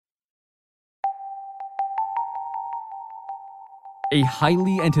A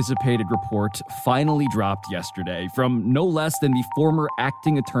highly anticipated report finally dropped yesterday from no less than the former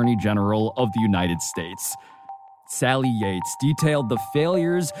acting Attorney General of the United States. Sally Yates detailed the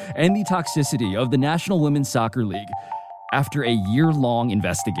failures and the toxicity of the National Women's Soccer League after a year-long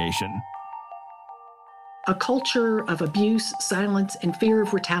investigation. A culture of abuse, silence, and fear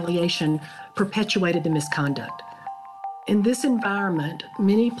of retaliation perpetuated the misconduct. In this environment,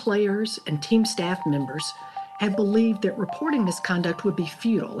 many players and team staff members have believed that reporting misconduct would be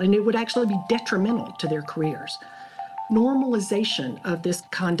futile and it would actually be detrimental to their careers. Normalization of this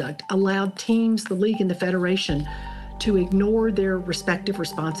conduct allowed teams, the league, and the federation to ignore their respective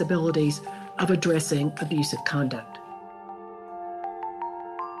responsibilities of addressing abusive conduct.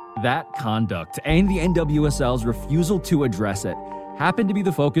 That conduct and the NWSL's refusal to address it happened to be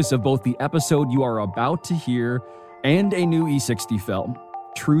the focus of both the episode you are about to hear and a new E60 film,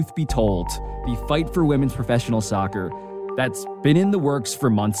 Truth Be Told, the fight for women's professional soccer, that's been in the works for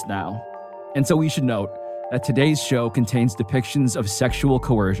months now. And so we should note that today's show contains depictions of sexual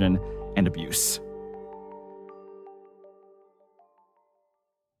coercion and abuse.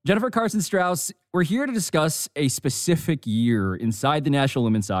 Jennifer Carson Strauss, we're here to discuss a specific year inside the National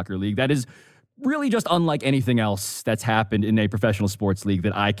Women's Soccer League that is really just unlike anything else that's happened in a professional sports league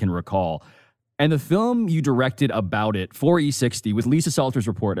that I can recall. And the film you directed about it for E60 with Lisa Salters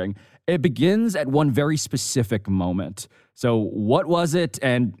reporting, it begins at one very specific moment. So what was it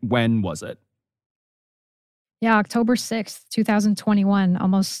and when was it? Yeah, October 6th, 2021,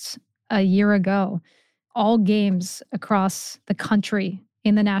 almost a year ago, all games across the country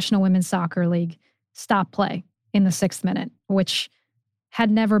in the National Women's Soccer League stopped play in the 6th minute, which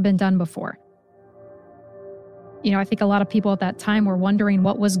had never been done before. You know, I think a lot of people at that time were wondering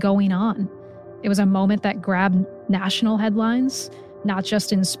what was going on. It was a moment that grabbed national headlines, not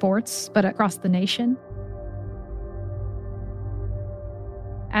just in sports, but across the nation.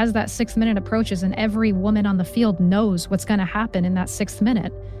 As that 6th minute approaches and every woman on the field knows what's going to happen in that 6th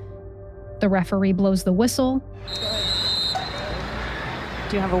minute, the referee blows the whistle.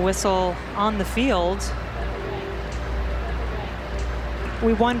 Do have a whistle on the field.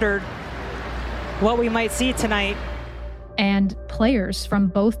 We wondered what we might see tonight. And players from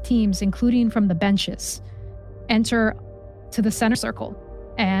both teams, including from the benches, enter to the center circle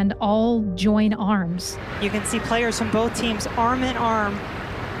and all join arms. You can see players from both teams arm in arm,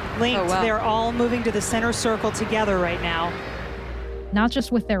 linked. Oh, wow. They're all moving to the center circle together right now. Not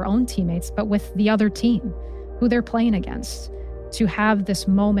just with their own teammates, but with the other team who they're playing against, to have this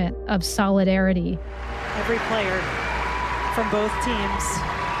moment of solidarity. Every player from both teams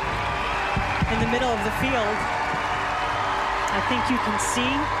in the middle of the field. I think you can see,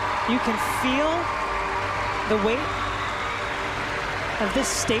 you can feel the weight of this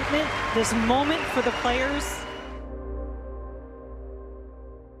statement, this moment for the players.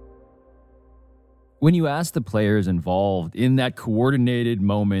 When you asked the players involved in that coordinated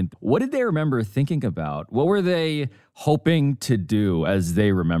moment, what did they remember thinking about? What were they hoping to do as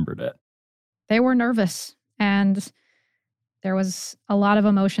they remembered it? They were nervous, and there was a lot of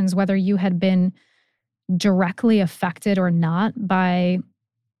emotions, whether you had been directly affected or not by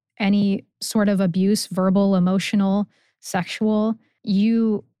any sort of abuse, verbal, emotional, sexual.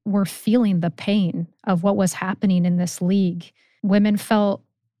 You were feeling the pain of what was happening in this league. Women felt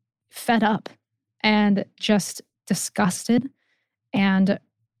fed up and just disgusted and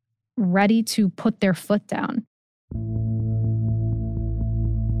ready to put their foot down.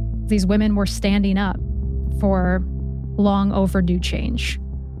 These women were standing up for long overdue change.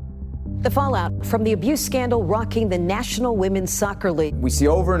 The fallout from the abuse scandal rocking the National Women's Soccer League. We see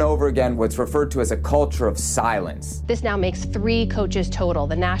over and over again what's referred to as a culture of silence. This now makes 3 coaches total.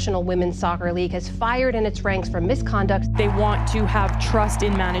 The National Women's Soccer League has fired in its ranks for misconduct. They want to have trust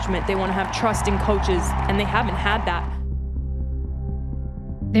in management. They want to have trust in coaches, and they haven't had that.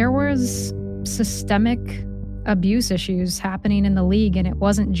 There was systemic abuse issues happening in the league, and it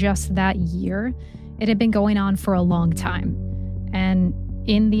wasn't just that year. It had been going on for a long time. And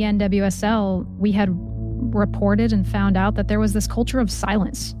in the NWSL, we had reported and found out that there was this culture of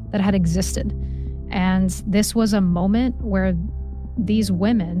silence that had existed. And this was a moment where these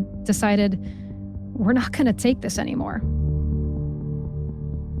women decided, we're not going to take this anymore.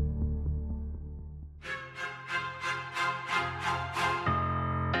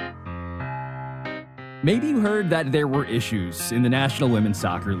 Maybe you heard that there were issues in the National Women's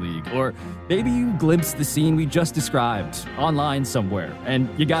Soccer League, or maybe you glimpsed the scene we just described online somewhere, and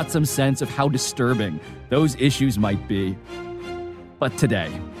you got some sense of how disturbing those issues might be. But today,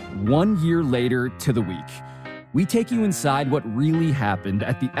 1 year later to the week, we take you inside what really happened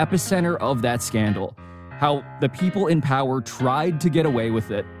at the epicenter of that scandal, how the people in power tried to get away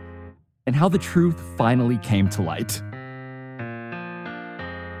with it, and how the truth finally came to light.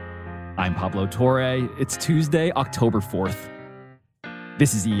 I'm Pablo Torre. It's Tuesday, October 4th.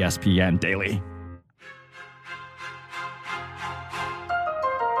 This is ESPN Daily.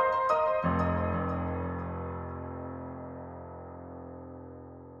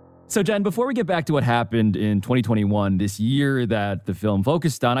 So, Jen, before we get back to what happened in 2021, this year that the film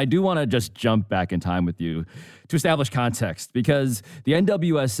focused on, I do want to just jump back in time with you to establish context, because the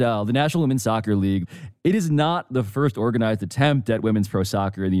NWSL, the National Women's Soccer League, it is not the first organized attempt at women's pro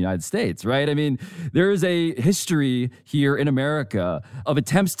soccer in the United States, right? I mean, there is a history here in America of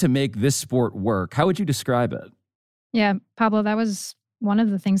attempts to make this sport work. How would you describe it? Yeah, Pablo, that was one of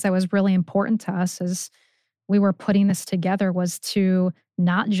the things that was really important to us as we were putting this together, was to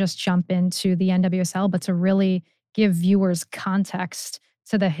not just jump into the NWSL, but to really give viewers context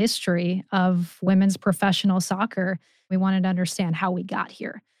to the history of women's professional soccer. We wanted to understand how we got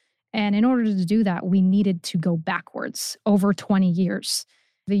here. And in order to do that, we needed to go backwards over 20 years.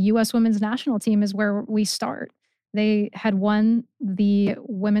 The U.S. women's national team is where we start. They had won the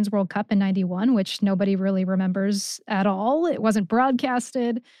Women's World Cup in 91, which nobody really remembers at all. It wasn't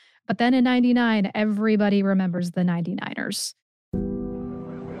broadcasted. But then in 99, everybody remembers the 99ers.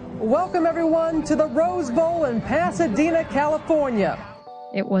 Welcome, everyone, to the Rose Bowl in Pasadena, California.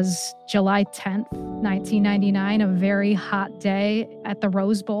 It was July 10th, 1999, a very hot day at the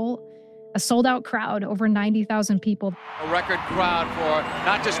Rose Bowl. A sold-out crowd, over 90,000 people. A record crowd for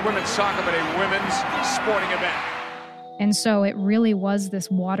not just women's soccer, but a women's sporting event. And so it really was this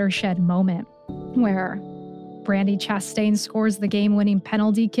watershed moment where Brandi Chastain scores the game-winning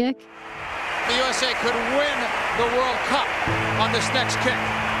penalty kick. The USA could win the World Cup on this next kick.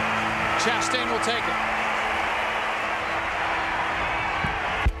 Chastain will take it.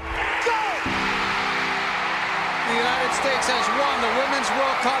 Go! The United States has won the Women's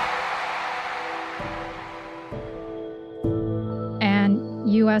World Cup. And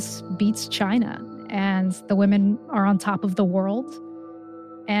US beats China, and the women are on top of the world.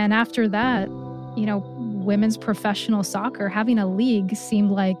 And after that, you know, women's professional soccer, having a league seemed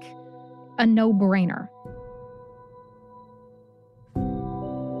like a no-brainer.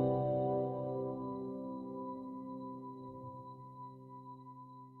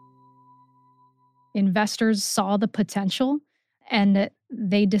 Investors saw the potential, and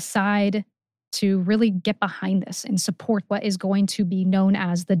they decide to really get behind this and support what is going to be known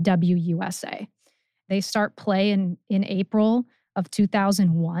as the WUSA. They start play in April of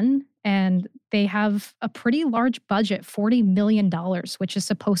 2001, and they have a pretty large budget, $40 million, which is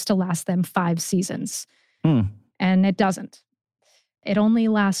supposed to last them 5 seasons. And it doesn't. It only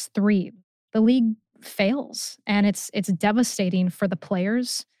lasts 3. The league fails, and it's devastating for the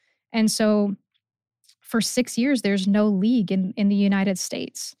players. And so for 6 years, there's no league in the United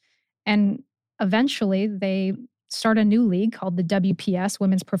States. And eventually, they start a new league called the WPS,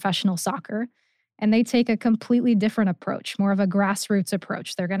 Women's Professional Soccer. And they take a completely different approach, more of a grassroots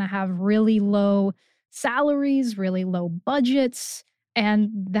approach. They're going to have really low salaries, really low budgets,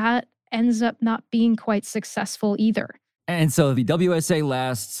 and that ends up not being quite successful either. And so the WSA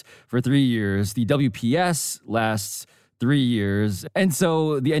lasts for 3 years. The WPS lasts 3 years. And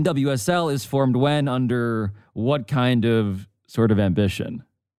so the NWSL is formed when, under what kind of sort of ambition?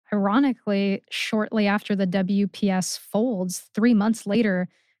 Ironically, shortly after the WPS folds, 3 months later,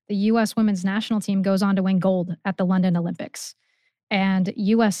 the U.S. women's national team goes on to win gold at the London Olympics. And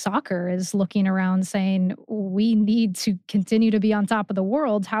U.S. soccer is looking around saying, we need to continue to be on top of the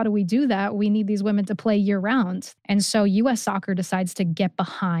world. How do we do that? We need these women to play year-round. And so U.S. soccer decides to get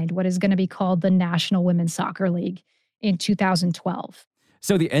behind what is going to be called the National Women's Soccer League in 2012.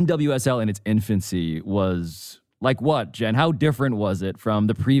 So the NWSL in its infancy was like what, Jen? How different was it from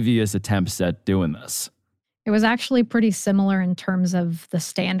the previous attempts at doing this? It was actually pretty similar in terms of the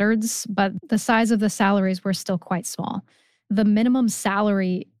standards, but the size of the salaries were still quite small. The minimum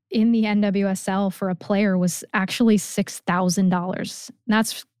salary in the NWSL for a player was actually $6,000.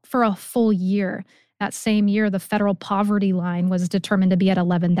 That's for a full year. That same year, the federal poverty line was determined to be at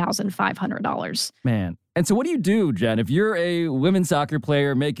 $11,500. Man. And so what do you do, Jen, if you're a women's soccer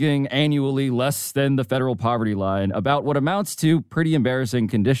player making annually less than the federal poverty line about what amounts to pretty embarrassing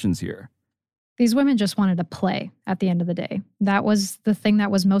conditions here? These women just wanted to play at the end of the day. That was the thing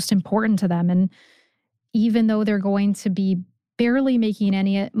that was most important to them. And even though they're going to be barely making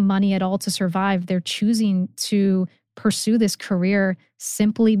any money at all to survive, they're choosing to pursue this career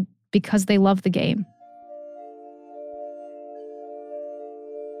simply because they love the game.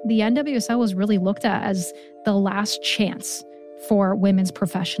 The NWSL was really looked at as the last chance for women's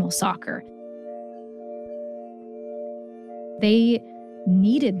professional soccer. They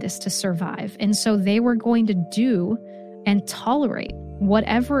needed this to survive. And so they were going to do and tolerate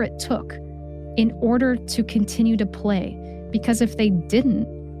whatever it took in order to continue to play. Because if they didn't,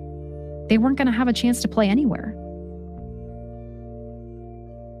 they weren't going to have a chance to play anywhere.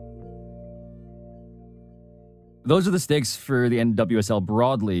 Those are the stakes for the NWSL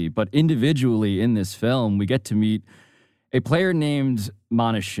broadly, but individually in this film, we get to meet a player named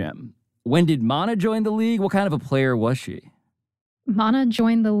Mana Shim. When did Mana join the league? What kind of a player was she? Mana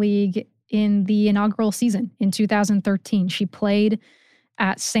joined the league in the inaugural season in 2013. She played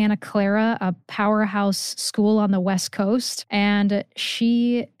at Santa Clara, a powerhouse school on the West Coast, and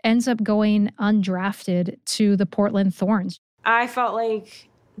she ends up going undrafted to the Portland Thorns. I felt like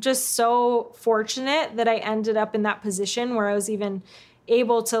just so fortunate that I ended up in that position where I was even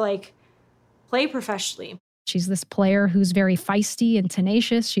able to play professionally. She's this player who's very feisty and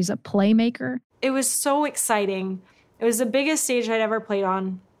tenacious. She's a playmaker. It was so exciting. It was the biggest stage I'd ever played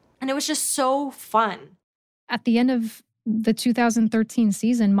on, and it was just so fun. At the end of the 2013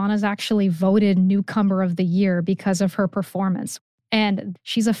 season, Mana's actually voted Newcomer of the Year because of her performance. And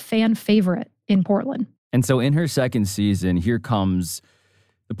she's a fan favorite in Portland. And so in her second season, here comes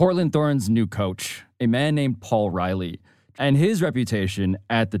the Portland Thorns' new coach, a man named Paul Riley. And his reputation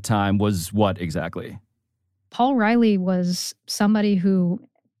at the time was what exactly? Paul Riley was somebody who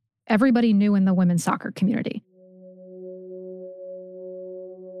everybody knew in the women's soccer community.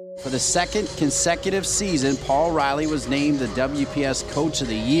 For the second consecutive season, Paul Riley was named the WPS Coach of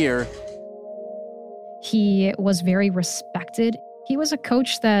the Year. He was very respected. He was a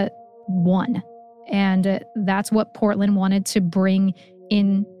coach that won. And that's what Portland wanted to bring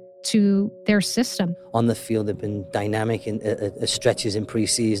into their system. On the field, they've been dynamic in stretches in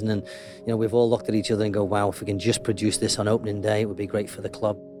pre-season. And, we've all looked at each other and go, wow, if we can just produce this on opening day, it would be great for the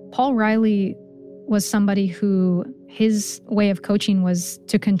club. Paul Riley was somebody who his way of coaching was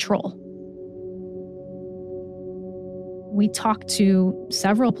to control. We talked to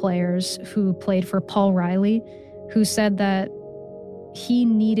several players who played for Paul Riley who said that he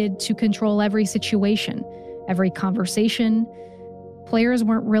needed to control every situation, every conversation. Players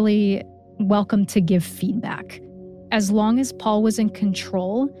weren't really welcome to give feedback. As long as Paul was in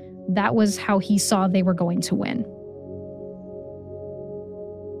control, that was how he saw they were going to win.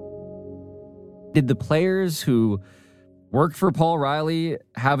 Did the players who worked for Paul Riley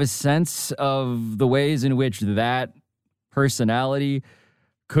have a sense of the ways in which that personality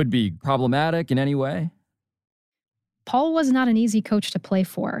could be problematic in any way? Paul was not an easy coach to play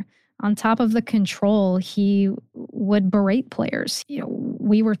for. On top of the control, he would berate players.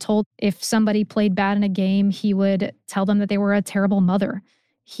 We were told if somebody played bad in a game, he would tell them that they were a terrible mother.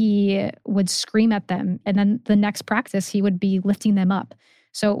 He would scream at them. And then the next practice, he would be lifting them up.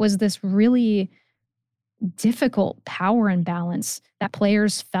 So it was this really difficult power imbalance that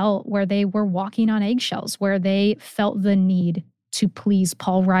players felt where they were walking on eggshells, where they felt the need to please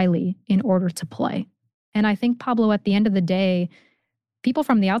Paul Riley in order to play. And I think Pablo, at the end of the day, people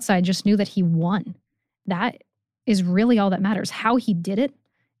from the outside just knew that he won. That is really all that matters. How he did it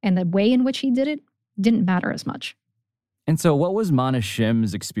and the way in which he did it didn't matter as much. And so what was Mana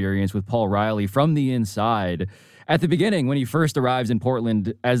Shim's experience with Paul Riley from the inside at the beginning when he first arrives in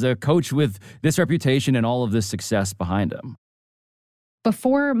Portland as a coach with this reputation and all of this success behind him?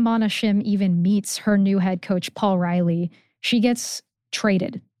 Before Mana Shim even meets her new head coach, Paul Riley, she gets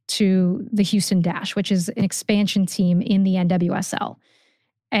traded to the Houston Dash, which is an expansion team in the NWSL.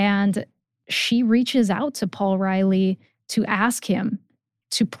 And she reaches out to Paul Riley to ask him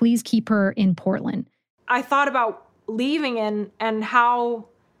to please keep her in Portland. I thought about leaving and how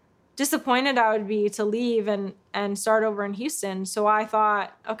disappointed I would be to leave and start over in Houston. So I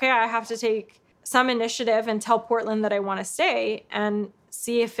thought, okay, I have to take some initiative and tell Portland that I want to stay and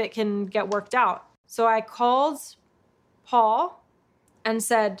see if it can get worked out. So I called Paul and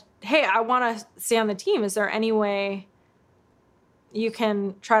said, hey, I want to stay on the team. Is there any way you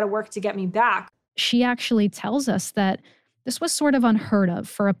can try to work to get me back? She actually tells us that this was sort of unheard of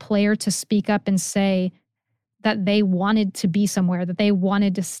for a player to speak up and say that they wanted to be somewhere, that they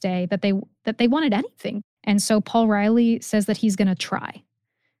wanted to stay, that they wanted anything. And so Paul Riley says that he's going to try.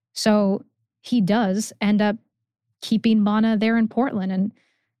 So he does end up keeping Mana there in Portland. And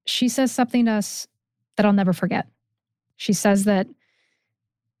she says something to us that I'll never forget. She says that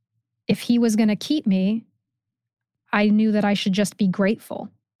if he was going to keep me, I knew that I should just be grateful.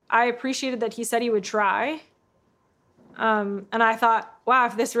 I appreciated that he said he would try. And I thought, wow,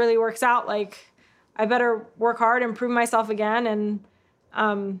 if this really works out, I better work hard and prove myself again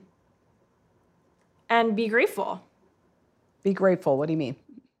and be grateful. Be grateful. What do you mean?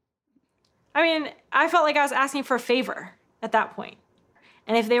 I mean, I felt like I was asking for a favor. at that point.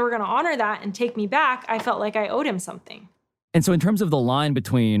 And if they were going to honor that and take me back, I felt like I owed him something. And so in terms of the line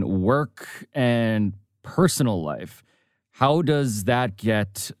between work and personal life, how does that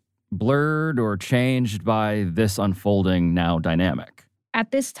get blurred or changed by this unfolding now dynamic?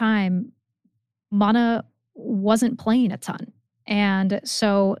 At this time, Mana wasn't playing a ton. And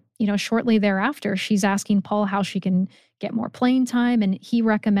so, shortly thereafter, she's asking Paul how she can get more playing time. And he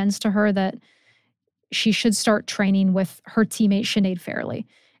recommends to her that she should start training with her teammate, Sinead Farrelly.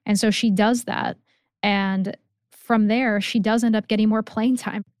 And so she does that. And from there, she does end up getting more playing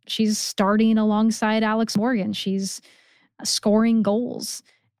time. She's starting alongside Alex Morgan. She's scoring goals.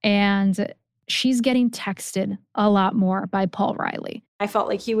 And she's getting texted a lot more by Paul Riley. I felt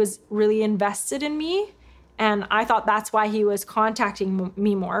like he was really invested in me. And I thought that's why he was contacting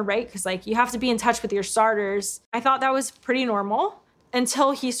me more, right? Because you have to be in touch with your starters. I thought that was pretty normal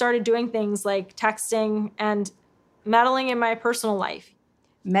until he started doing things like texting and meddling in my personal life.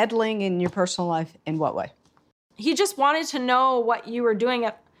 Meddling in your personal life in what way? He just wanted to know what you were doing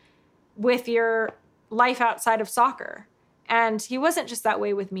with your life outside of soccer. And he wasn't just that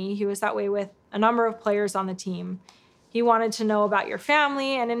way with me. He was that way with a number of players on the team. He wanted to know about your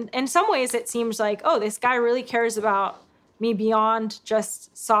family. And in some ways, it seems like, oh, this guy really cares about me beyond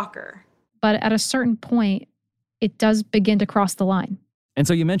just soccer. But at a certain point, it does begin to cross the line. And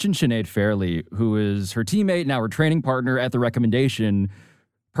so you mentioned Sinead Farrelly, who is her teammate, now her training partner at the recommendation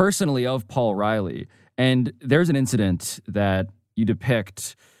personally of Paul Riley. And there's an incident that you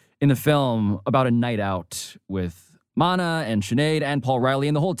depict in the film about a night out with Mana and Sinead and Paul Riley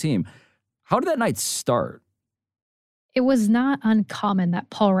and the whole team. How did that night start? It was not uncommon that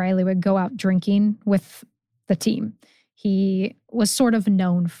Paul Riley would go out drinking with the team. He was sort of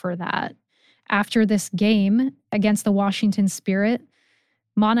known for that. After this game against the Washington Spirit,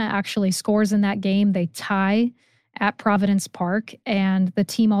 Mana actually scores in that game. They tie at Providence Park, and the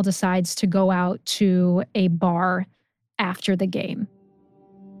team all decides to go out to a bar after the game.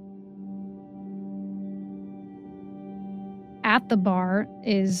 At the bar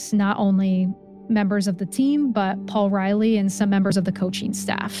is not only members of the team, but Paul Riley and some members of the coaching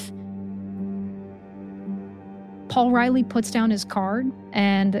staff. Paul Riley puts down his card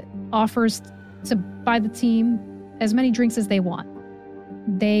and offers to buy the team as many drinks as they want.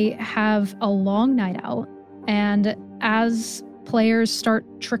 They have a long night out, and as players start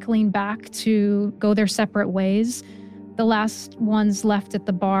trickling back to go their separate ways, the last ones left at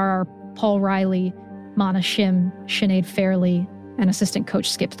the bar are Paul Riley, Mana Shim, Sinead Farrelly, and assistant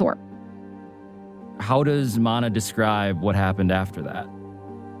coach Skip Thorpe. How does Mana describe what happened after that?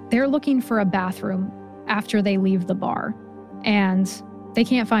 They're looking for a bathroom after they leave the bar, and they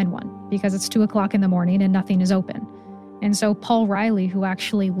can't find one because it's 2:00 in the morning and nothing is open. And so Paul Riley, who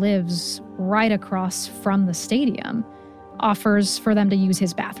actually lives right across from the stadium, offers for them to use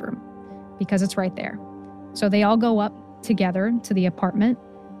his bathroom because it's right there. So they all go up together to the apartment.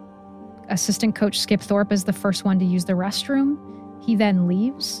 Assistant coach Skip Thorpe is the first one to use the restroom. He then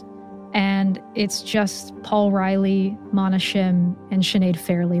leaves, and it's just Paul Riley, Mana Shim, and Sinead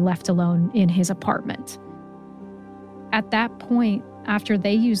Farrelly left alone in his apartment. At that point, after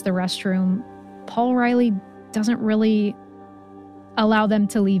they use the restroom, Paul Riley doesn't really allow them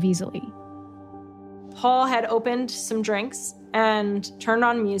to leave easily. Paul had opened some drinks and turned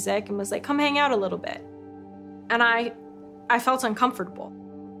on music and was like, come hang out a little bit. And I felt uncomfortable.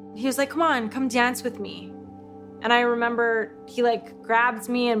 He was like, come on, come dance with me. And I remember he grabbed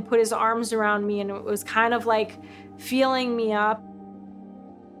me and put his arms around me, and it was kind of like feeling me up.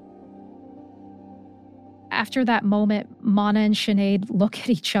 After that moment, Mana and Sinead look at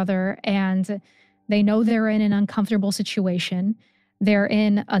each other and they know they're in an uncomfortable situation. They're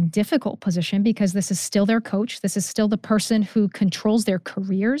in a difficult position because this is still their coach. This is still the person who controls their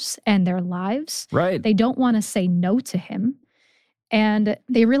careers and their lives. Right. They don't want to say no to him. And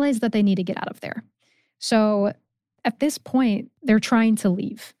they realize that they need to get out of there. So at this point, they're trying to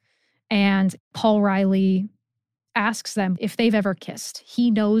leave. And Paul Riley asks them if they've ever kissed.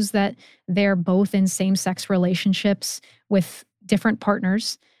 He knows that they're both in same-sex relationships with different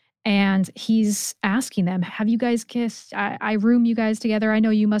partners. And he's asking them, have you guys kissed? I room you guys together. I know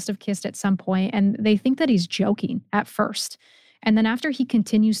you must have kissed at some point. And they think that he's joking at first. And then after he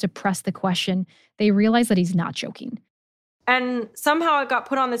continues to press the question, they realize that he's not joking. And somehow it got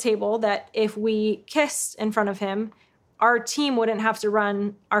put on the table that if we kissed in front of him, our team wouldn't have to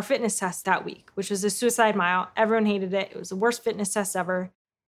run our fitness test that week, which was a suicide mile. Everyone hated it. It was the worst fitness test ever.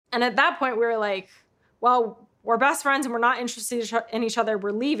 And at that point, we were like, well, we're best friends and we're not interested in each other.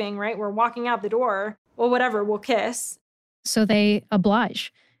 We're leaving, right? We're walking out the door. Well, whatever, we'll kiss. So they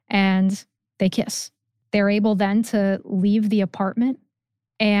oblige and they kiss. They're able then to leave the apartment,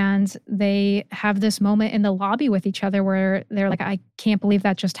 and they have this moment in the lobby with each other where they're like, I can't believe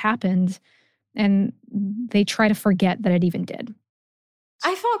that just happened. And they try to forget that it even did.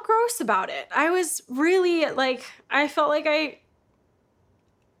 I felt gross about it. I was really I felt like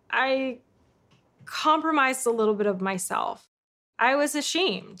I compromised a little bit of myself. I was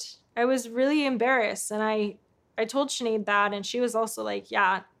ashamed. I was really embarrassed. And I told Sinead that, and she was also like,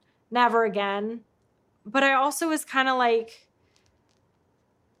 yeah, never again. But I also was kind of like,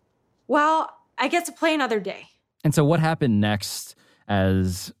 well, I get to play another day. And so what happened next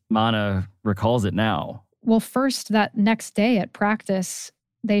as Mana recalls it now? Well, first, that next day at practice,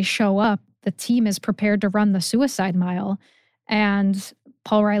 they show up. The team is prepared to run the suicide mile. And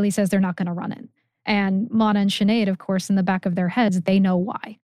Paul Riley says they're not going to run it. And Mana and Sinead, of course, in the back of their heads, they know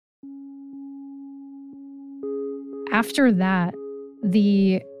why. After that,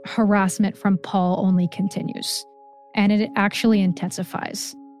 the harassment from Paul only continues. And it actually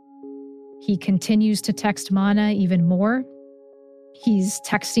intensifies. He continues to text Mana even more. He's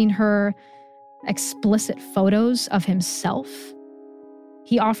texting her explicit photos of himself.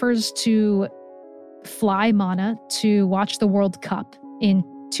 He offers to fly Mana to watch the World Cup in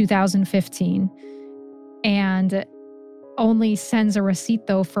 2015 and only sends a receipt,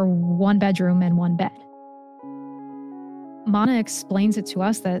 though, for one bedroom and one bed. Mana explains it to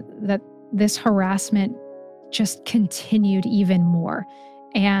us that this harassment just continued even more.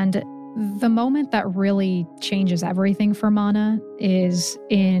 And the moment that really changes everything for Mana is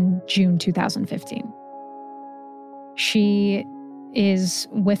in June 2015. She is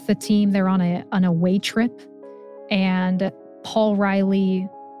with the team. They're on an away trip, and Paul Riley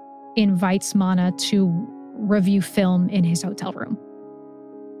invites Mana to review film in his hotel room.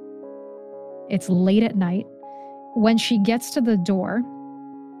 It's late at night. When she gets to the door,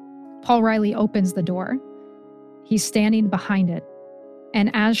 Paul Riley opens the door. He's standing behind it. And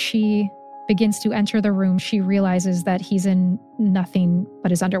as she begins to enter the room, she realizes that he's in nothing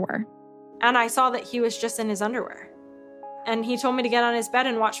but his underwear. And I saw that he was just in his underwear. And he told me to get on his bed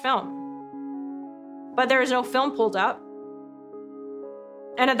and watch film. But there was no film pulled up.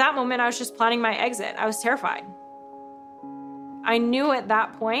 And at that moment, I was just planning my exit. I was terrified. I knew at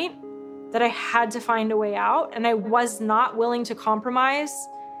that point that I had to find a way out, and I was not willing to compromise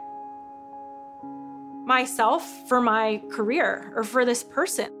myself for my career or for this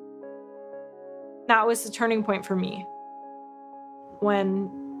person. That was the turning point for me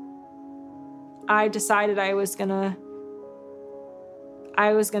when I decided I was gonna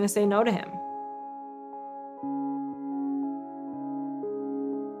say no to him.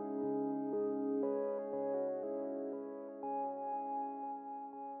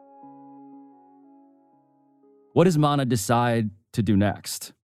 What does Mana decide to do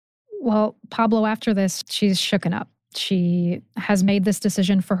next? Well, Pablo, after this, she's shooken up. She has made this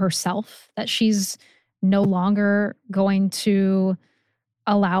decision for herself that she's no longer going to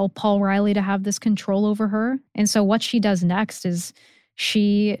allow Paul Riley to have this control over her. And so what she does next is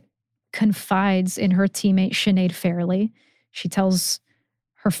she confides in her teammate Sinead Farrelly. She tells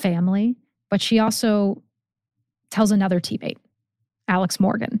her family, but she also tells another teammate, Alex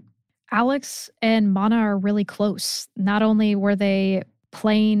Morgan. Alex and Mana are really close. Not only were they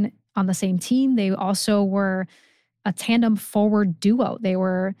playing on the same team, they also were a tandem forward duo. They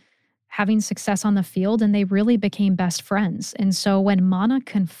were having success on the field, and they really became best friends. And so when Mana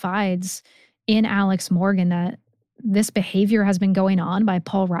confides in Alex Morgan that this behavior has been going on by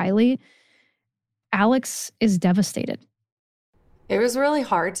Paul Riley, Alex is devastated. It was really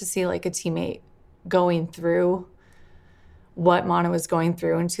hard to see like a teammate going through what Mana was going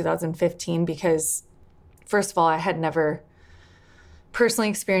through in 2015 because, first of all, I had never personally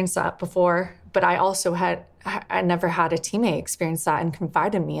experienced that before, but I also I never had a teammate experience that and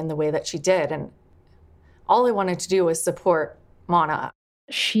confide in me in the way that she did. And all I wanted to do was support Mana.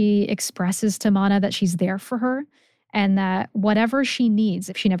 She expresses to Mana that she's there for her and that whatever she needs,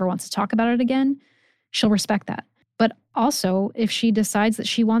 if she never wants to talk about it again, she'll respect that. But also, if she decides that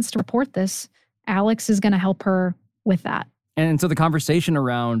she wants to report this, Alex is going to help her with that. And so the conversation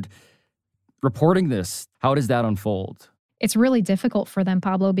around reporting this, how does that unfold? It's really difficult for them,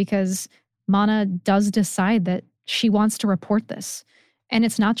 Pablo, because Mana does decide that she wants to report this. And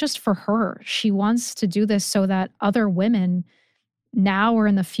it's not just for her. She wants to do this so that other women now or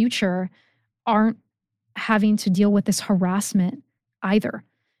in the future aren't having to deal with this harassment either.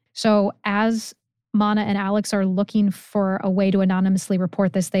 So as Mana and Alex are looking for a way to anonymously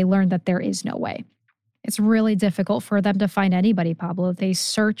report this, they learn that there is no way. It's really difficult for them to find anybody, Pablo. They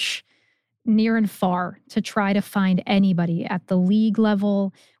search near and far to try to find anybody at the league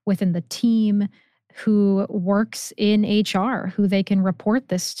level, within the team, who works in HR who they can report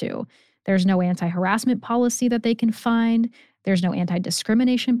this to. There's no anti-harassment policy that they can find. There's no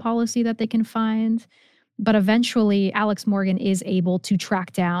anti-discrimination policy that they can find. But eventually, Alex Morgan is able to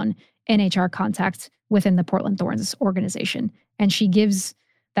track down an HR contact within the Portland Thorns organization. And she gives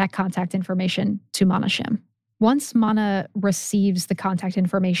that contact information to Mana Shim. Once Mana receives the contact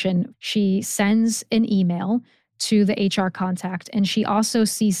information, she sends an email to the HR contact, and she also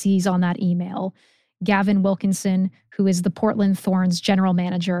CCs on that email Gavin Wilkinson, who is the Portland Thorns general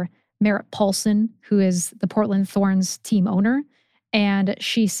manager, Merritt Paulson, who is the Portland Thorns team owner, and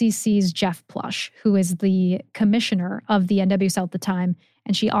she CCs Jeff Plush, who is the commissioner of the NWSL at the time,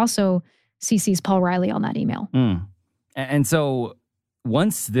 and she also CCs Paul Riley on that email. And so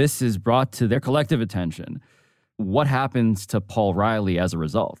once this is brought to their collective attention, what happens to Paul Riley as a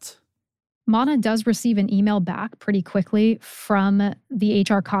result? Mana does receive an email back pretty quickly from the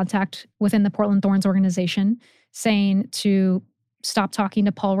HR contact within the Portland Thorns organization saying to stop talking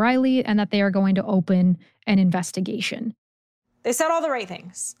to Paul Riley and that they are going to open an investigation. They said all the right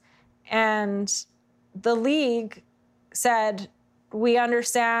things. And the league said, we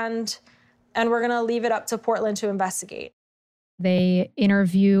understand, and we're going to leave it up to Portland to investigate. They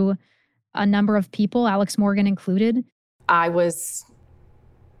interview a number of people, Alex Morgan included. I was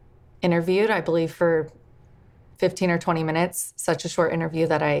interviewed, I believe, for 15 or 20 minutes, such a short interview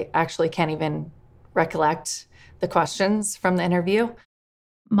that I actually can't even recollect the questions from the interview.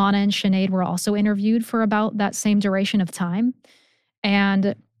 Mana and Sinead were also interviewed for about that same duration of time.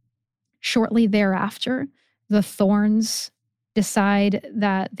 And shortly thereafter, the Thorns decide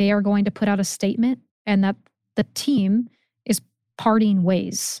that they are going to put out a statement and that the team is parting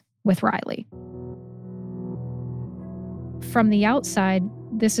ways with Riley. From the outside,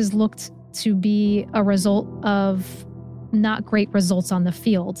 this is looked to be a result of not great results on the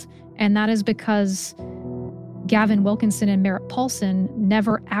field. And that is because Gavin Wilkinson and Merritt Paulson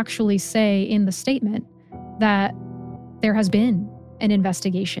never actually say in the statement that there has been an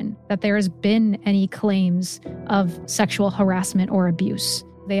investigation, that there has been any claims of sexual harassment or abuse.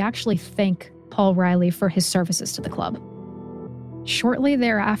 They actually thank Paul Riley for his services to the club. Shortly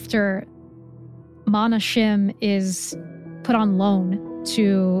thereafter, Mana Shim is put on loan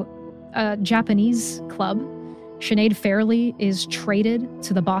to a Japanese club. Sinead Fairley is traded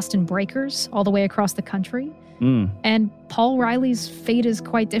to the Boston Breakers all the way across the country. And Paul Riley's fate is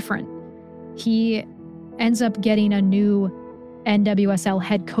quite different. He ends up getting a new NWSL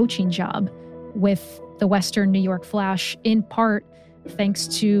head coaching job with the Western New York Flash, in part thanks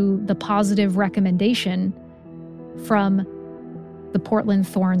to the positive recommendation from the Portland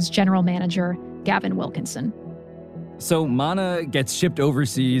Thorns general manager, Gavin Wilkinson. So Mana gets shipped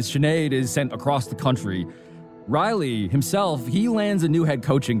overseas. Sinead is sent across the country. Riley himself, he lands a new head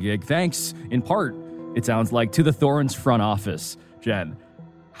coaching gig, thanks, in part, it sounds like, to the Thorns front office. Jen,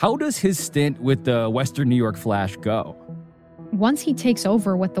 how does his stint with the Western New York Flash go? Once he takes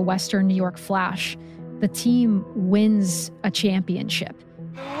over with the Western New York Flash, the team wins a championship.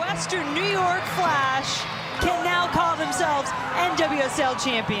 The Western New York Flash can now call themselves NWSL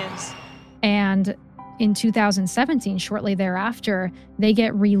champions. And in 2017, shortly thereafter, they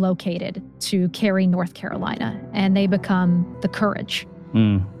get relocated to Cary, North Carolina, and they become the Courage.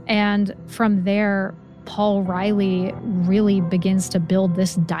 And from there, Paul Riley really begins to build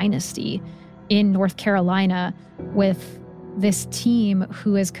this dynasty in North Carolina with this team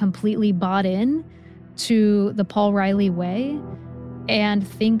who is completely bought in to the Paul Riley way and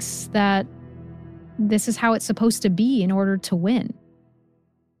thinks that this is how it's supposed to be in order to win.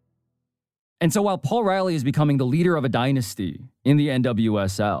 And so while Paul Riley is becoming the leader of a dynasty in the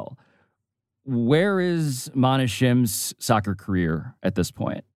NWSL, where is Mana Shim's soccer career at this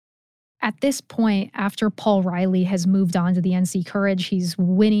point? At this point, after Paul Riley has moved on to the NC Courage, he's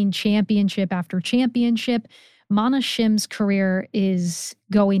winning championship after championship. Mana Shim's career is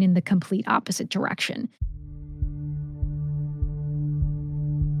going in the complete opposite direction.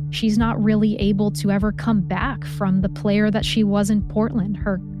 She's not really able to ever come back from the player that she was in Portland.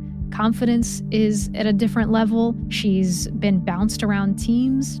 Her confidence is at a different level. She's been bounced around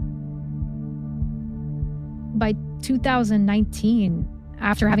teams. By 2019,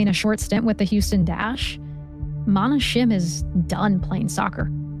 after having a short stint with the Houston Dash, Mana Shim is done playing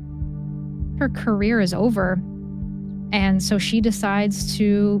soccer. Her career is over, and so she decides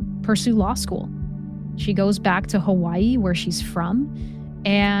to pursue law school. She goes back to Hawaii, where she's from,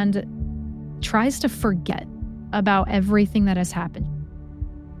 and tries to forget about everything that has happened.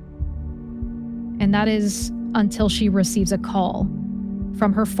 And that is until she receives a call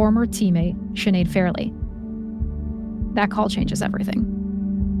from her former teammate, Sinead Fairley. That call changes everything.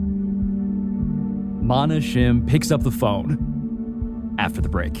 Mana Shim picks up the phone after the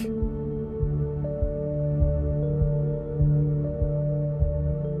break.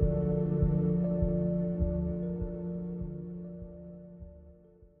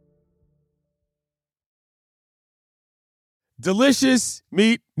 Delicious,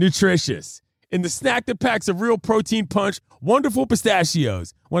 meat, nutritious. In the snack that packs a real protein punch, Wonderful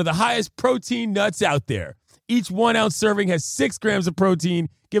Pistachios, one of the highest protein nuts out there. Each 1 ounce serving has 6 grams of protein,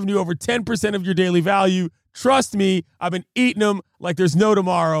 giving you over 10% of your daily value. Trust me, I've been eating them like there's no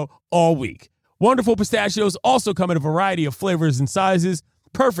tomorrow all week. Wonderful Pistachios also come in a variety of flavors and sizes,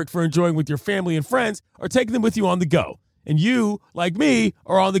 perfect for enjoying with your family and friends or taking them with you on the go. And you, like me,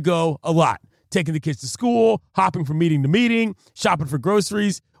 are on the go a lot. Taking the kids to school, hopping from meeting to meeting, shopping for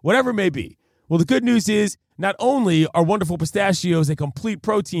groceries, whatever it may be. Well, the good news is not only are Wonderful Pistachios a complete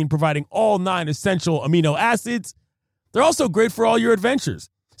protein providing all 9 essential amino acids, they're also great for all your adventures.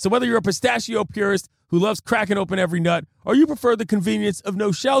 So whether you're a pistachio purist who loves cracking open every nut or you prefer the convenience of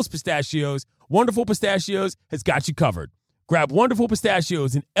no shells pistachios, Wonderful Pistachios has got you covered. Grab Wonderful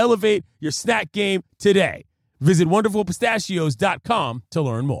Pistachios and elevate your snack game today. Visit wonderfulpistachios.com to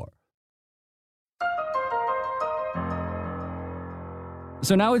learn more.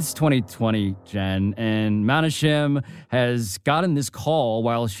 So now it's 2020, Jen, and Mana Shim has gotten this call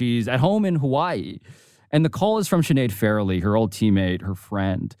while she's at home in Hawaii. And the call is from Sinead Farrelly, her old teammate, her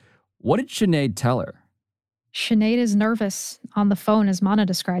friend. What did Sinead tell her? Sinead is nervous on the phone, as Mana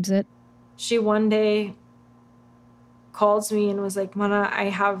describes it. She one day called me and was like, Mana, I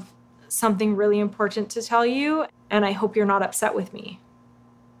have something really important to tell you, and I hope you're not upset with me.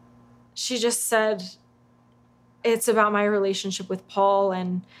 She just said, it's about my relationship with Paul,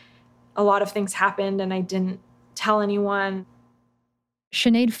 and a lot of things happened and I didn't tell anyone.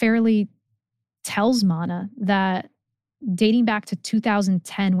 Sinead Farrelly tells Mana that dating back to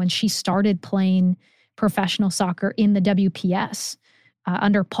 2010, when she started playing professional soccer in the WPS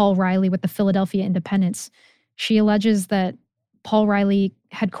under Paul Riley with the Philadelphia Independence, she alleges that Paul Riley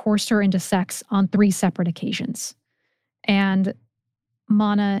had coerced her into sex on 3 separate occasions. And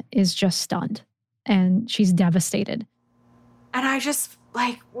Mana is just stunned. And she's devastated. And I just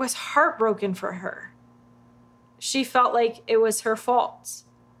was heartbroken for her. She felt like it was her fault.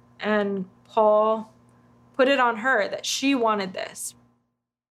 And Paul put it on her that she wanted this.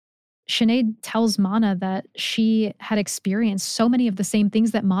 Sinead tells Mana that she had experienced so many of the same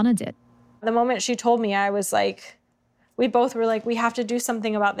things that Mana did. The moment she told me, I was like, we both were like, we have to do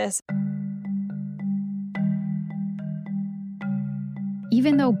something about this.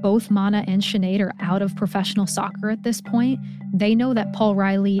 Even though both Mana and Sinead are out of professional soccer at this point, they know that Paul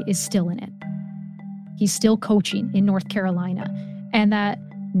Riley is still in it. He's still coaching in North Carolina, and that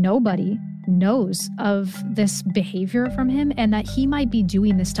nobody knows of this behavior from him and that he might be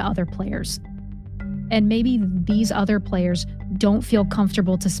doing this to other players. And maybe these other players don't feel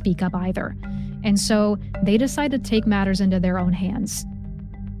comfortable to speak up either. And so they decide to take matters into their own hands.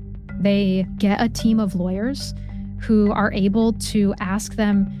 They get a team of lawyers who are able to ask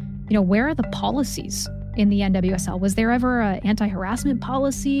them, where are the policies in the NWSL? Was there ever an anti-harassment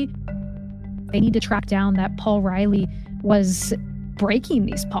policy? They need to track down that Paul Riley was breaking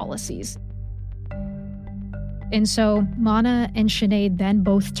these policies. And so Mana and Sinead then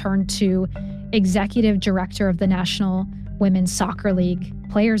both turned to Executive Director of the National Women's Soccer League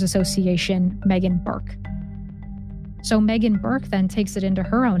Players Association, Megan Burke. So Megan Burke then takes it into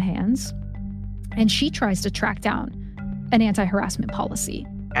her own hands, and she tries to track down an anti-harassment policy.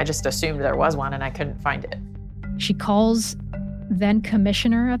 I just assumed there was one and I couldn't find it. She calls then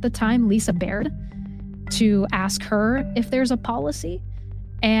commissioner at the time, Lisa Baird, to ask her if there's a policy.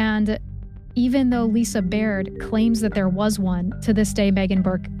 And even though Lisa Baird claims that there was one, to this day, Megan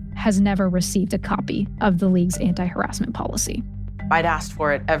Burke has never received a copy of the league's anti-harassment policy. I'd asked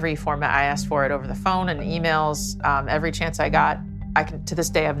for it every format. I asked for it over the phone and emails, every chance I got. To this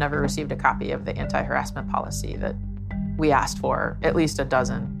day, I've never received a copy of the anti-harassment policy that we asked for at least a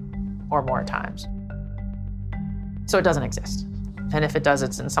dozen or more times. So it doesn't exist. And if it does,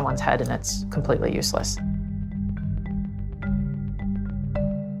 it's in someone's head and it's completely useless.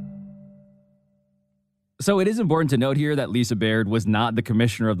 So it is important to note here that Lisa Baird was not the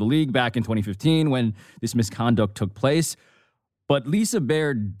commissioner of the league back in 2015 when this misconduct took place. But Lisa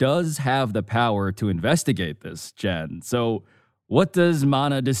Baird does have the power to investigate this, Jen. So what does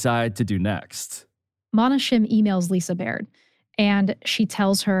Mana decide to do next? Mana Shim emails Lisa Baird, and she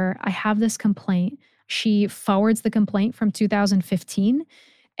tells her, I have this complaint. She forwards the complaint from 2015,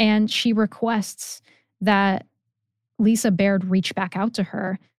 and she requests that Lisa Baird reach back out to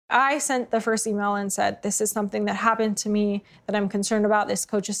her. I sent the first email and said, this is something that happened to me that I'm concerned about. This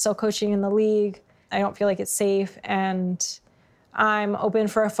coach is still coaching in the league. I don't feel like it's safe, and I'm open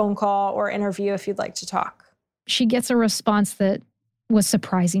for a phone call or interview if you'd like to talk. She gets a response that was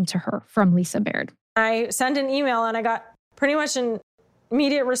surprising to her from Lisa Baird. I sent an email and I got pretty much an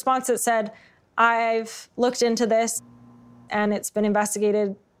immediate response that said, I've looked into this and it's been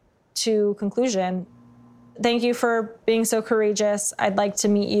investigated to conclusion. Thank you for being so courageous. I'd like to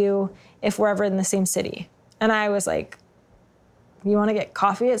meet you if we're ever in the same city. And I was like, you want to get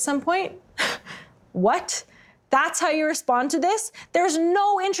coffee at some point? What? That's how you respond to this? There's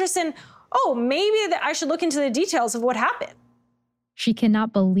no interest in, maybe that I should look into the details of what happened. She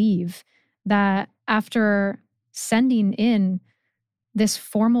cannot believe that after sending in this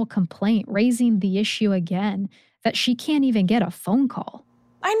formal complaint, raising the issue again, that she can't even get a phone call.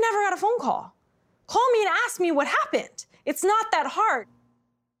 I never got a phone call. Call me and ask me what happened. It's not that hard.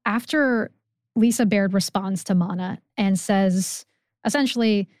 After Lisa Baird responds to Mana and says,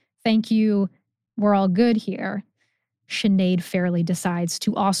 essentially, thank you, we're all good here, Sinead Farrelly decides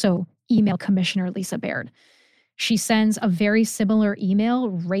to also email Commissioner Lisa Baird. She sends a very similar email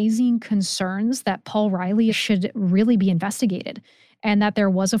raising concerns that Paul Riley should really be investigated and that there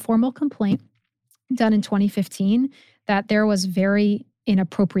was a formal complaint done in 2015, that there was very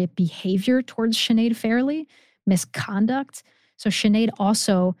inappropriate behavior towards Sinead Farrelly, misconduct. So Sinead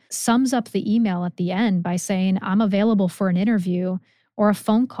also sums up the email at the end by saying, I'm available for an interview or a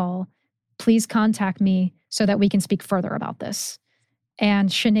phone call. Please contact me so that we can speak further about this. And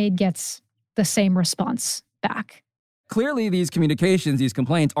Sinead gets the same response back. Clearly, these communications, these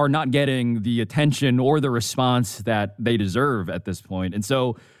complaints are not getting the attention or the response that they deserve at this point. And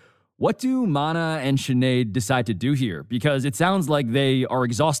so what do Mana and Sinead decide to do here? Because it sounds like they are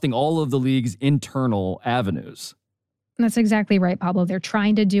exhausting all of the league's internal avenues. That's exactly right, Pablo. They're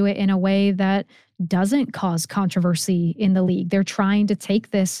trying to do it in a way that doesn't cause controversy in the league. They're trying to take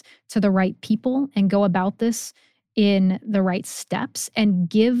this to the right people and go about this in the right steps and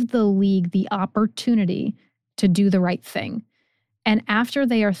give the league the opportunity to do the right thing. And after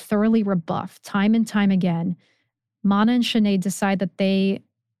they are thoroughly rebuffed time and time again, Mana and Sinead decide that they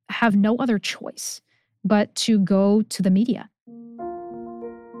have no other choice but to go to the media.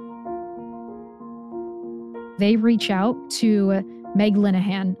 They reach out to Meg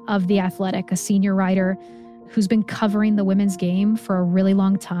Linehan of The Athletic, a senior writer who's been covering the women's game for a really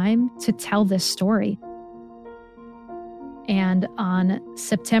long time, to tell this story. And on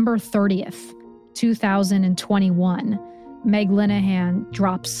September 30th, 2021, Meg Linehan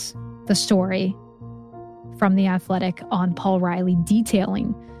drops the story from The Athletic on Paul Riley,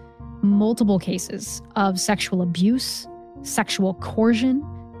 detailing multiple cases of sexual abuse, sexual coercion,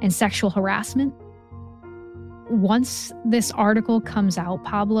 and sexual harassment. Once this article comes out,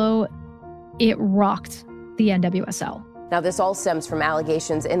 Pablo, it rocked the NWSL. Now, this all stems from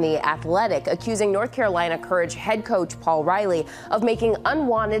allegations in The Athletic accusing North Carolina Courage head coach Paul Riley of making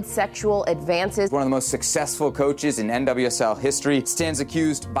unwanted sexual advances. One of the most successful coaches in NWSL history stands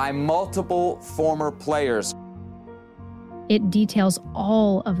accused by multiple former players. It details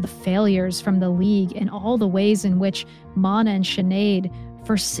all of the failures from the league and all the ways in which Mana and Sinead,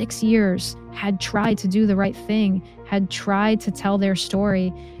 for 6 years, had tried to do the right thing, had tried to tell their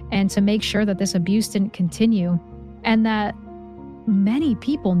story and to make sure that this abuse didn't continue, and that many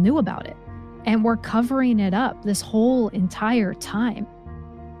people knew about it and were covering it up this whole entire time.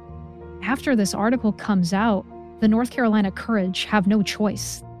 After this article comes out, the North Carolina Courage have no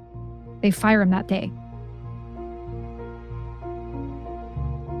choice. They fire him that day.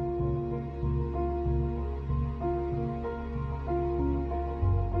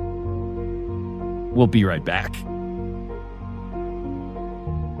 We'll be right back.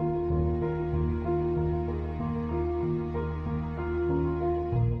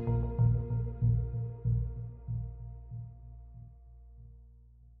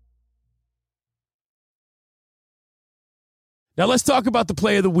 Now let's talk about the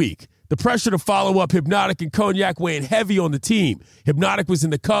play of the week. The pressure to follow up Hypnotic and Cognac weighing heavy on the team. Hypnotic was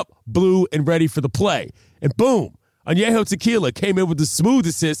in the cup, blue, and ready for the play. And boom, Añejo Tequila came in with the smooth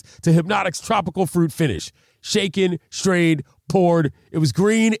assist to Hypnotic's tropical fruit finish. Shaken, strained, poured. It was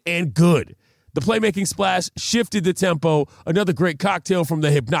green and good. The playmaking splash shifted the tempo. Another great cocktail from the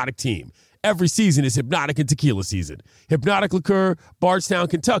Hypnotic team. Every season is Hypnotic and Tequila season. Hypnotic Liqueur, Bardstown,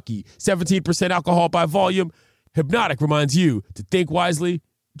 Kentucky. 17% alcohol by volume. Hypnotic reminds you to think wisely,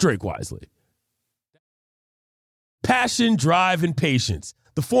 drink wisely. Passion, drive, and patience.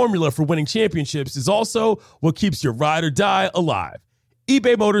 The formula for winning championships is also what keeps your ride or die alive.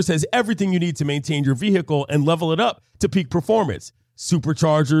 eBay Motors has everything you need to maintain your vehicle and level it up to peak performance.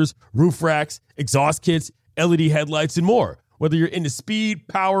 Superchargers, roof racks, exhaust kits, LED headlights, and more. Whether you're into speed,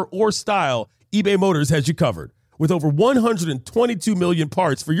 power, or style, eBay Motors has you covered. With over 122 million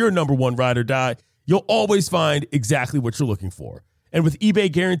parts for your number one ride or die, you'll always find exactly what you're looking for. And with eBay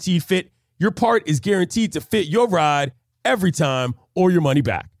Guaranteed Fit, your part is guaranteed to fit your ride every time or your money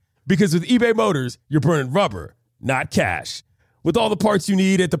back. Because with eBay Motors, you're burning rubber, not cash. With all the parts you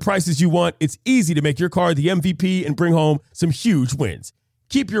need at the prices you want, it's easy to make your car the MVP and bring home some huge wins.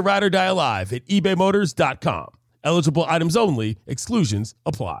 Keep your ride or die alive at ebaymotors.com. Eligible items only. Exclusions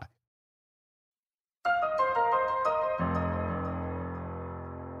apply.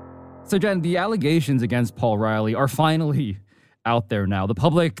 So, Jen, the allegations against Paul Riley are finally out there now. The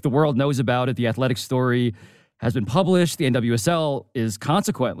public, the world knows about it. The Athletic story has been published. The NWSL is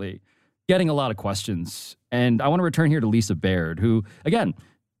consequently getting a lot of questions. And I want to return here to Lisa Baird, who, again,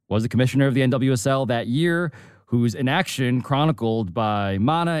 was the commissioner of the NWSL that year, whose inaction, chronicled by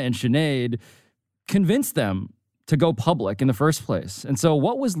Mana and Sinead, convinced them to go public in the first place. And so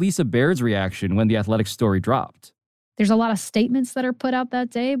what was Lisa Baird's reaction when the Athletic story dropped? There's a lot of statements that are put out that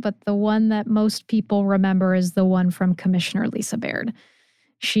day, but the one that most people remember is the one from Commissioner Lisa Baird.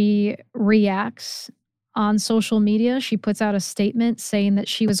 She reacts on social media. She puts out a statement saying that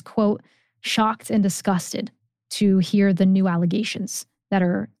she was, quote, shocked and disgusted to hear the new allegations that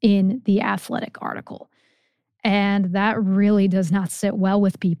are in the Athletic article. And that really does not sit well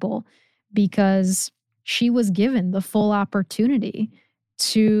with people because she was given the full opportunity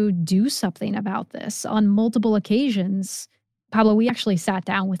to do something about this on multiple occasions. Pablo, we actually sat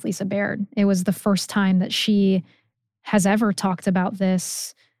down with Lisa Baird. It was the first time that she has ever talked about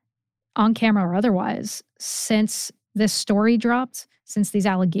this on camera or otherwise since this story dropped, since these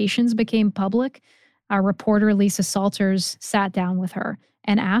allegations became public. Our reporter, Lisa Salters, sat down with her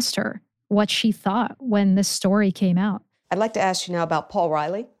and asked her what she thought when this story came out. I'd like to ask you now about Paul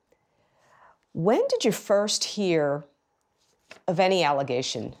Riley. When did you first hear of any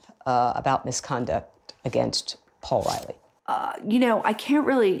allegation about misconduct against Paul Riley? I can't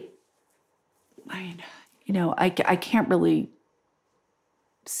really, I can't really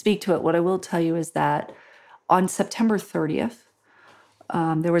speak to it. What I will tell you is that on September 30th,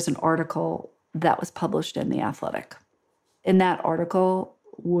 there was an article that was published in The Athletic. In that article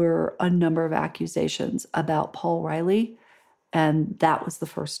were a number of accusations about Paul Riley, and that was the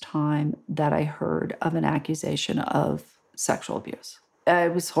first time that I heard of an accusation of sexual abuse. I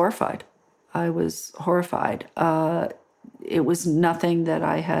was horrified. It was nothing that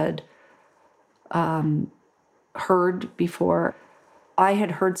I had heard before. I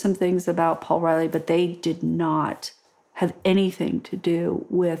had heard some things about Paul Riley, but they did not have anything to do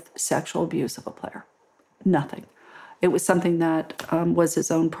with sexual abuse of a player. Nothing. It was something that was his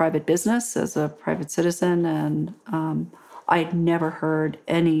own private business as a private citizen, and I had never heard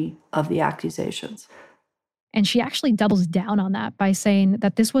any of the accusations. And she actually doubles down on that by saying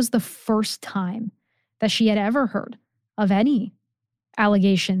that this was the first time that she had ever heard of any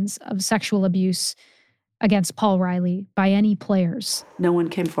allegations of sexual abuse against Paul Riley by any players. No one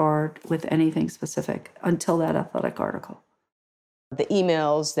came forward with anything specific until that Athletic article. The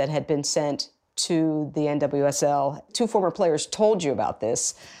emails that had been sent to the NWSL, 2 former players told you about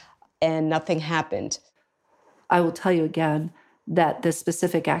this, and nothing happened. I will tell you again that the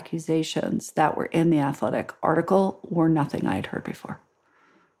specific accusations that were in the Athletic article were nothing I had heard before.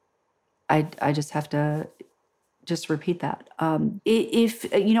 I just have to just repeat that. I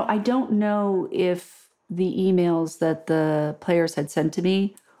don't know if the emails that the players had sent to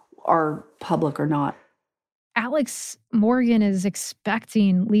me are public or not. Alex Morgan is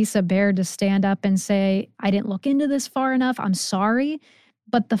expecting Lisa Baird to stand up and say, I didn't look into this far enough, I'm sorry.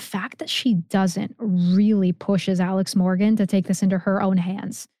 But the fact that she doesn't really pushes Alex Morgan to take this into her own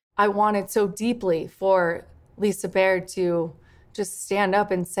hands. I wanted so deeply for Lisa Baird to just stand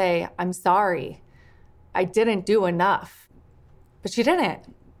up and say, I'm sorry, I didn't do enough. But she didn't.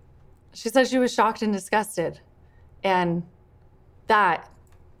 She said she was shocked and disgusted. And that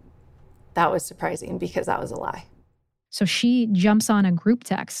was surprising because that was a lie. So she jumps on a group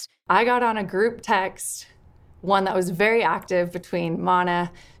text. I got on a group text, one that was very active between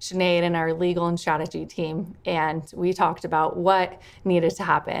Mana, Sinead, and our legal and strategy team. And we talked about what needed to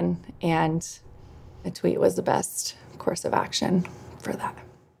happen. And a tweet was the best course of action for that.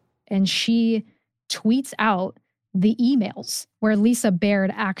 And she tweets out the emails where Lisa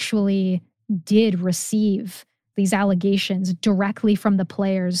Baird actually did receive these allegations directly from the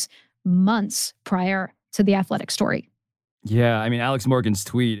players months prior to the Athletic story. Yeah, I mean, Alex Morgan's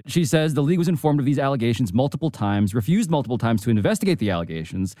tweet, she says the league was informed of these allegations multiple times, refused multiple times to investigate the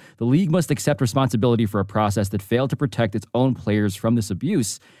allegations. The league must accept responsibility for a process that failed to protect its own players from this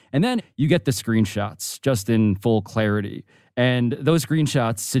abuse. And then you get the screenshots just in full clarity. And those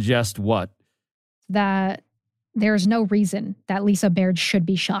screenshots suggest what? that there's no reason that Lisa Baird should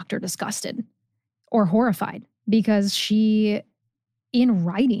be shocked or disgusted or horrified, because she, in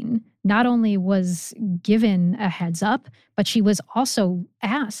writing, not only was given a heads up, but she was also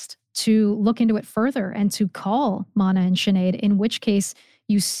asked to look into it further and to call Mana and Sinead, in which case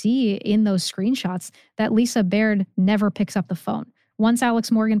you see in those screenshots that Lisa Baird never picks up the phone. Once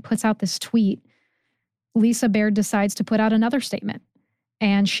Alex Morgan puts out this tweet, Lisa Baird decides to put out another statement.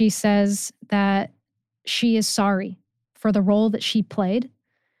 And she says that she is sorry for the role that she played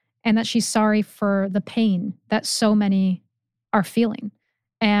and that she's sorry for the pain that so many are feeling.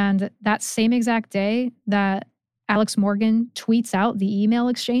 And that same exact day that Alex Morgan tweets out the email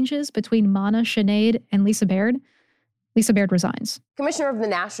exchanges between Mana, Sinead, and Lisa Baird resigns. Commissioner of the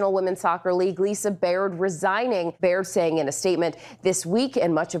National Women's Soccer League, Lisa Baird, resigning. Baird saying in a statement, "This week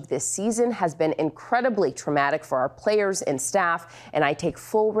and much of this season has been incredibly traumatic for our players and staff, and I take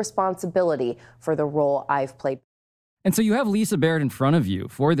full responsibility for the role I've played." And so you have Lisa Baird in front of you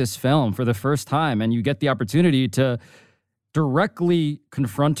for this film for the first time, and you get the opportunity to directly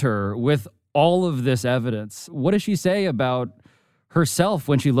confront her with all of this evidence. What does she say about herself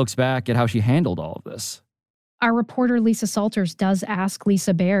when she looks back at how she handled all of this? Our reporter, Lisa Salters, does ask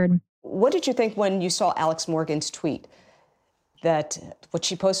Lisa Baird, what did you think when you saw Alex Morgan's tweet, that what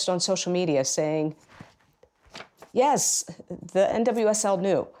she posted on social media saying, yes, the NWSL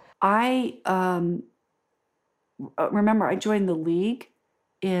knew? I remember I joined the league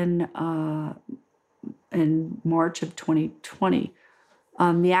in March of 2020.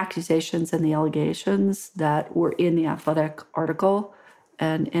 The accusations and the allegations that were in the Athletic article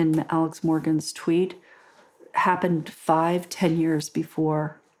and in Alex Morgan's tweet happened 5-10 years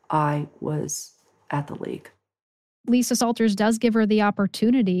before I was at the league. Lisa Salters does give her the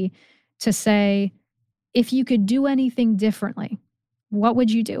opportunity to say, if you could do anything differently, what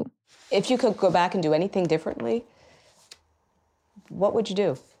would you do? If you could go back and do anything differently, what would you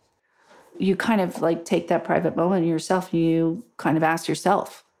do? You kind of like take that private moment in yourself and you kind of ask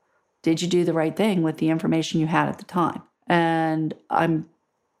yourself, did you do the right thing with the information you had at the time? And I'm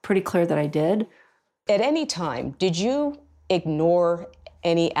pretty clear that I did. At any time, did you ignore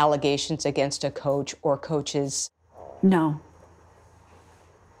any allegations against a coach or coaches? No.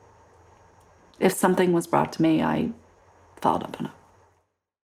 If something was brought to me, I followed up on it.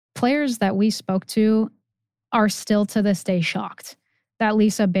 Players that we spoke to are still to this day shocked that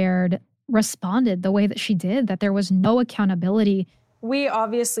Lisa Baird responded the way that she did, that there was no accountability. We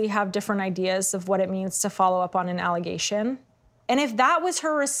obviously have different ideas of what it means to follow up on an allegation. And if that was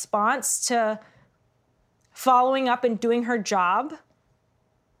her response to following up and doing her job,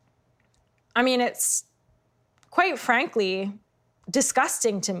 I mean, it's quite frankly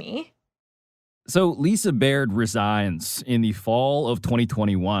disgusting to me. So Lisa Baird resigns in the fall of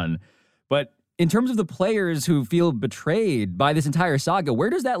 2021. But in terms of the players who feel betrayed by this entire saga, where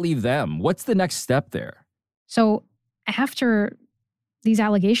does that leave them? What's the next step there? So after these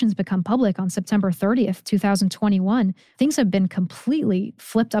allegations become public on September 30th, 2021, things have been completely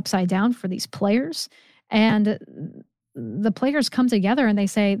flipped upside down for these players. And the players come together and they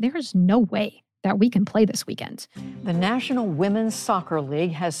say, there's no way that we can play this weekend. The National Women's Soccer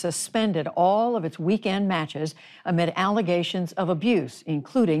League has suspended all of its weekend matches amid allegations of abuse,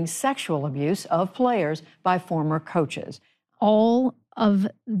 including sexual abuse of players by former coaches. All of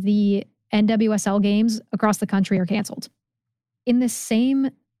the NWSL games across the country are canceled. In the same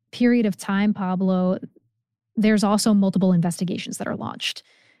period of time, Pablo, there's also multiple investigations that are launched.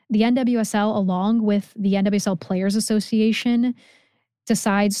 The NWSL, along with the NWSL Players Association,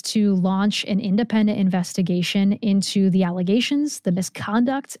 decides to launch an independent investigation into the allegations, the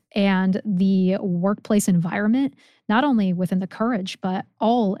misconduct, and the workplace environment, not only within the Courage, but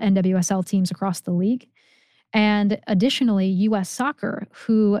all NWSL teams across the league. And additionally, U.S. Soccer,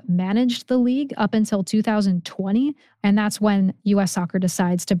 who managed the league up until 2020, and that's when U.S. Soccer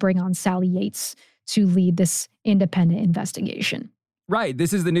decides to bring on Sally Yates to lead this independent investigation. Right.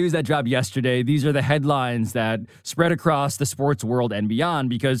 This is the news that dropped yesterday. These are the headlines that spread across the sports world and beyond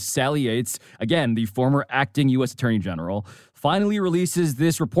because Sally Yates, again, the former acting U.S. Attorney General, finally releases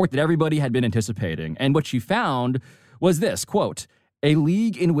this report that everybody had been anticipating. And what she found was this, quote, a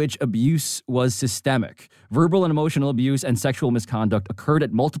league in which abuse was systemic. Verbal and emotional abuse and sexual misconduct occurred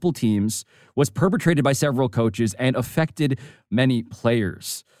at multiple teams, was perpetrated by several coaches, and affected many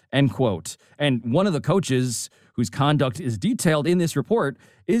players, end quote. And one of the coaches whose conduct is detailed in this report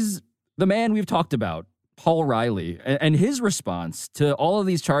is the man we've talked about, Paul Riley. And his response to all of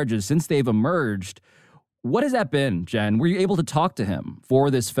these charges since they've emerged, what has that been, Jen? Were you able to talk to him for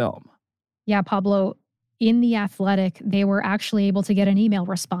this film? Yeah, Pablo, in The Athletic, they were actually able to get an email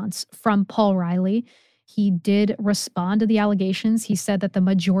response from Paul Riley. He did respond to the allegations. He said that the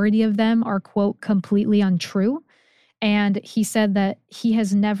majority of them are, quote, completely untrue. And he said that he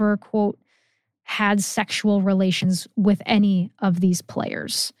has never, quote, had sexual relations with any of these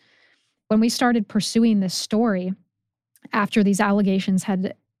players. When we started pursuing this story, after these allegations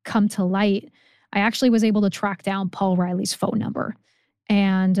had come to light, I actually was able to track down Paul Riley's phone number.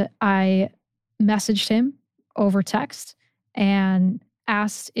 And I messaged him over text and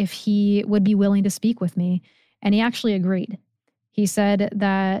asked if he would be willing to speak with me. And he actually agreed. He said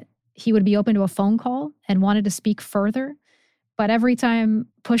that he would be open to a phone call and wanted to speak further. But every time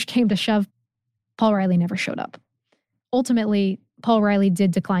push came to shove, Paul Riley never showed up. Ultimately, Paul Riley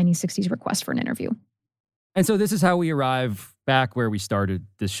did decline E60's request for an interview. And so this is how we arrive back where we started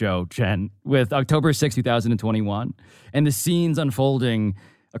this show, Jen, with October 6, 2021, and the scenes unfolding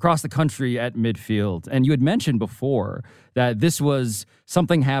across the country at midfield. And you had mentioned before that this was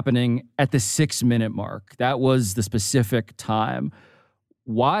something happening at the 6-minute mark. That was the specific time.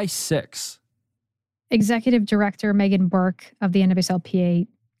 Why 6? Executive Director Megan Burke of the NWSLPA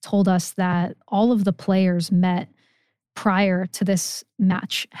told us that all of the players met prior to this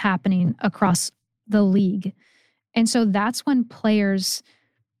match happening across the league. And so that's when players,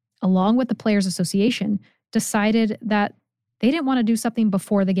 along with the Players Association, decided that they didn't want to do something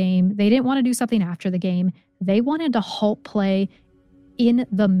before the game. They didn't want to do something after the game. They wanted to halt play in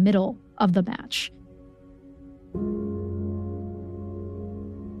the middle of the match.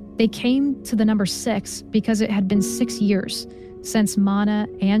 They came to the number 6 because it had been 6 years since Mana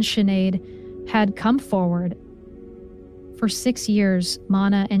and Sinead had come forward. For 6 years,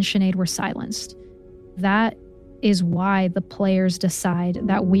 Mana and Sinead were silenced. That is why the players decide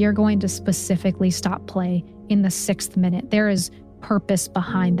that we are going to specifically stop play in the 6th minute. There is purpose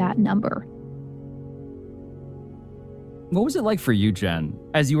behind that number. What was it like for you, Jen,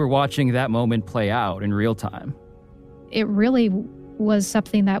 as you were watching that moment play out in real time? It really was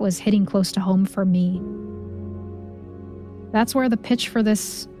something that was hitting close to home for me. That's where the pitch for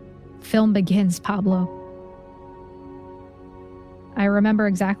this film begins, Pablo. I remember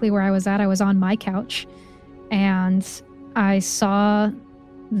exactly where I was at. I was on my couch, and I saw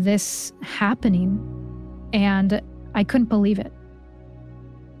this happening, and I couldn't believe it.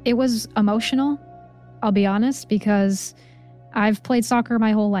 It was emotional, I'll be honest, because I've played soccer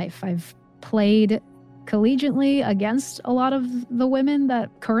my whole life. I've played collegiately against a lot of the women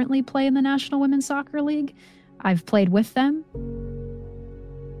that currently play in the National Women's Soccer League. I've played with them.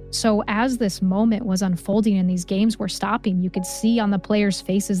 So as this moment was unfolding and these games were stopping, you could see on the players'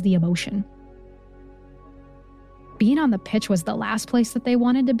 faces the emotion. Being on the pitch was the last place that they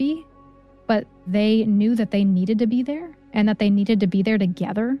wanted to be, but they knew that they needed to be there and that they needed to be there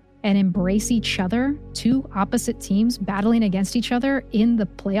together and embrace each other, two opposite teams battling against each other in the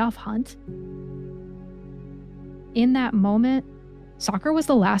playoff hunt. In that moment, soccer was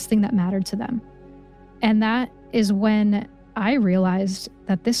the last thing that mattered to them. And that is when I realized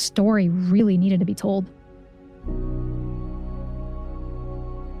that this story really needed to be told.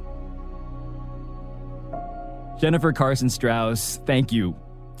 Jennifer Carson Strauss, thank you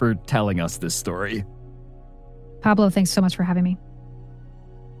for telling us this story. Pablo, thanks so much for having me.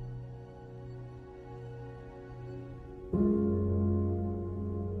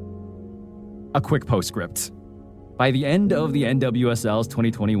 A quick postscript. By the end of the NWSL's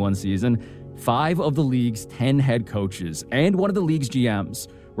 2021 season, 5 of the league's 10 head coaches and one of the league's GMs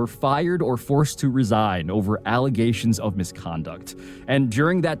were fired or forced to resign over allegations of misconduct. And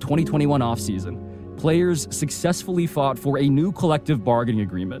during that 2021 offseason, players successfully fought for a new collective bargaining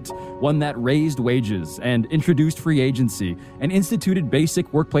agreement, one that raised wages and introduced free agency and instituted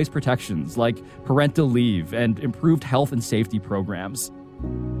basic workplace protections like parental leave and improved health and safety programs.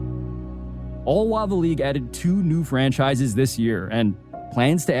 All while the league added 2 new franchises this year and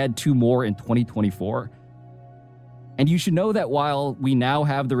plans to add 2 more in 2024. And you should know that while we now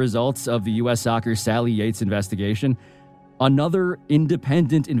have the results of the U.S. Soccer's Sally Yates investigation, another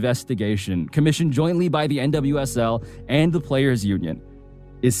independent investigation commissioned jointly by the NWSL and the Players Union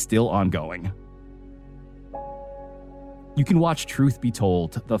is still ongoing. You can watch Truth Be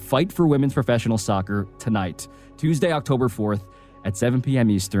Told, the fight for women's professional soccer, tonight, Tuesday, October 4th at 7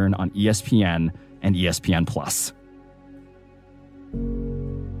 p.m. Eastern on ESPN and ESPN+.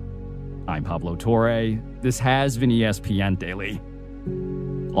 I'm Pablo Torre. This has been ESPN Daily.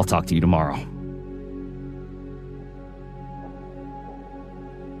 I'll talk to you tomorrow.